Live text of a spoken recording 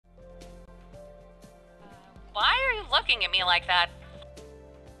looking at me like that?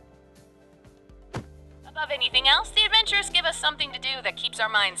 Above anything else, the adventures give us something to do that keeps our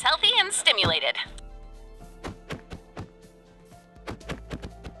minds healthy and stimulated.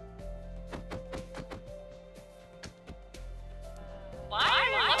 Why are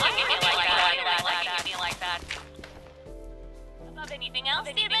you looking at me like that? Above anything else,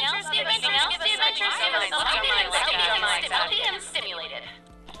 the adventures give us something to keep our minds healthy and stimulated.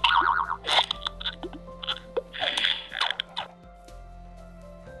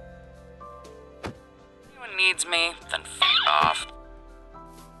 Anyone needs me, then f*** off.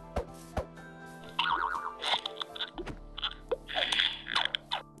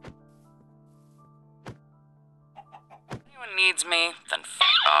 Anyone needs me, then f***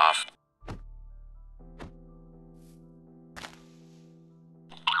 off.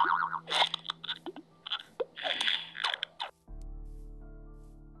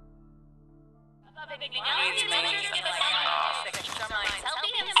 Above anything else, the adventures give us something that keeps our minds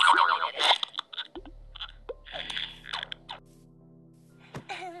healthy and stimulated.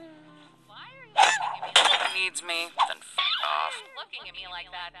 Why are you needs me, then f*** off. Looking at me like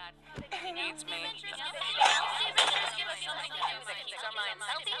that. Needs me, then f*** off. The adventures give us something to do that keeps our minds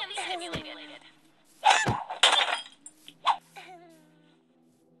healthy and stimulated.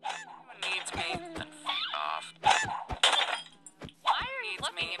 Needs me, then f*** off. Why are you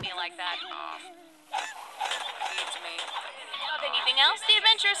looking at me like that? Off. Needs me. Above anything else, the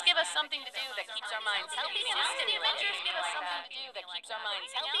adventures give us something to do that keeps our minds healthy and stimulated.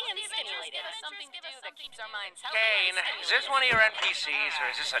 Kane, is this one of your NPCs or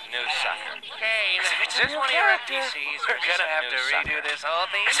is this a new sucker? Kane, is this one of your NPCs or is this a new sucker? We're gonna have to redo this whole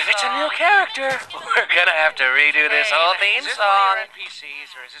theme song. If it's a new character, we're gonna have to redo this whole theme song. Is this one of your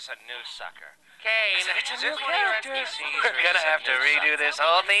NPCs or is this a new sucker? Kane, if it's a new character, we're gonna have to redo this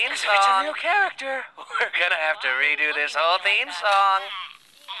whole theme song. If it's a new character, we're gonna have to redo this whole theme song.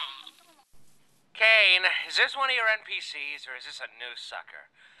 Kane, is this one of your NPCs or is this a new sucker?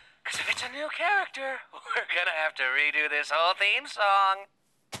 Because if it's a new character, we're gonna have to redo this whole theme song.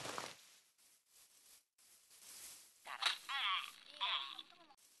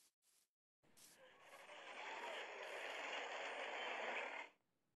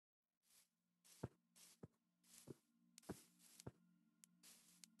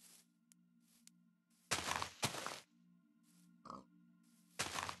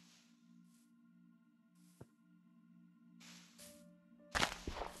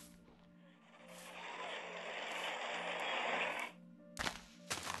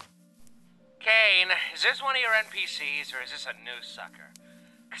 Kane, is this one of your NPCs or is this a new sucker?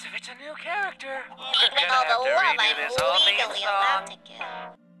 Because if it's a new character, we're gonna have to redo this whole theme song.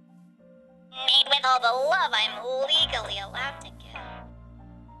 Made with all the love I'm legally allowed to give.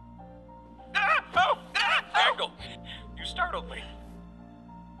 Gangle, you startled me.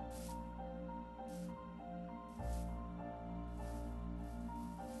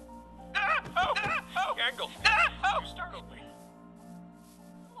 Gangle, you startled me.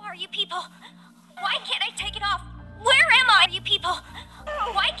 Who are you people? Why can't I take it off? Where am I? You people?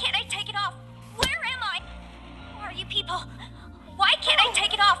 Why can't I take it off? Where am I? Who are you people? Why can't I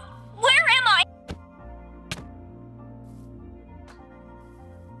take it off? Where am I?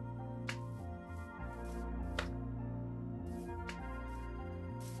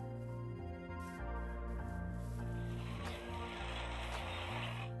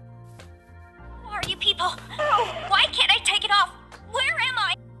 Who are you people? Why can't I take it off? Where am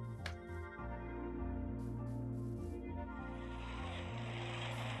I?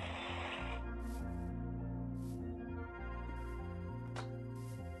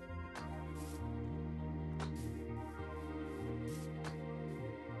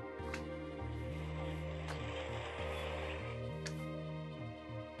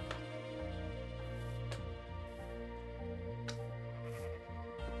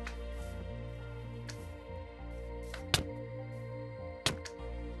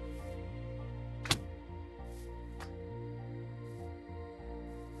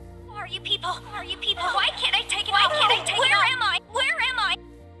 Are you people? Are you people? Why can't I take it off? Why can't I take it off? Where am I? Where am I?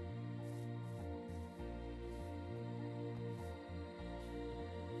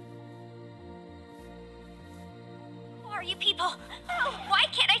 Are you people? Why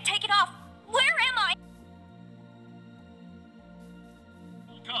can't I take it off? Where am I?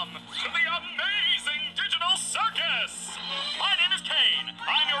 Welcome to the amazing digital circus! My name is Kane.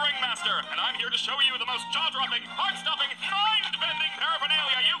 I'm your ringmaster, and I'm here to show you the most jaw-dropping, heart-stopping, mind-bending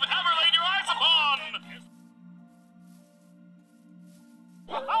paraphernalia you've ever laid your eyes upon!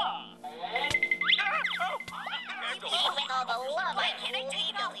 With all the love I'm legally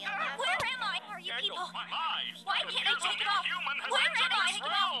allowed. Where am I? Are you people? lives. Why can't I Here's a take it new off? human has Where entered am I? this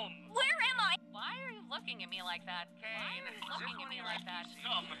room. Where am I? Why are you looking at me like that? Why Kane, are you is this looking at one me of your like that?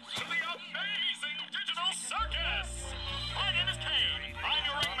 Come to the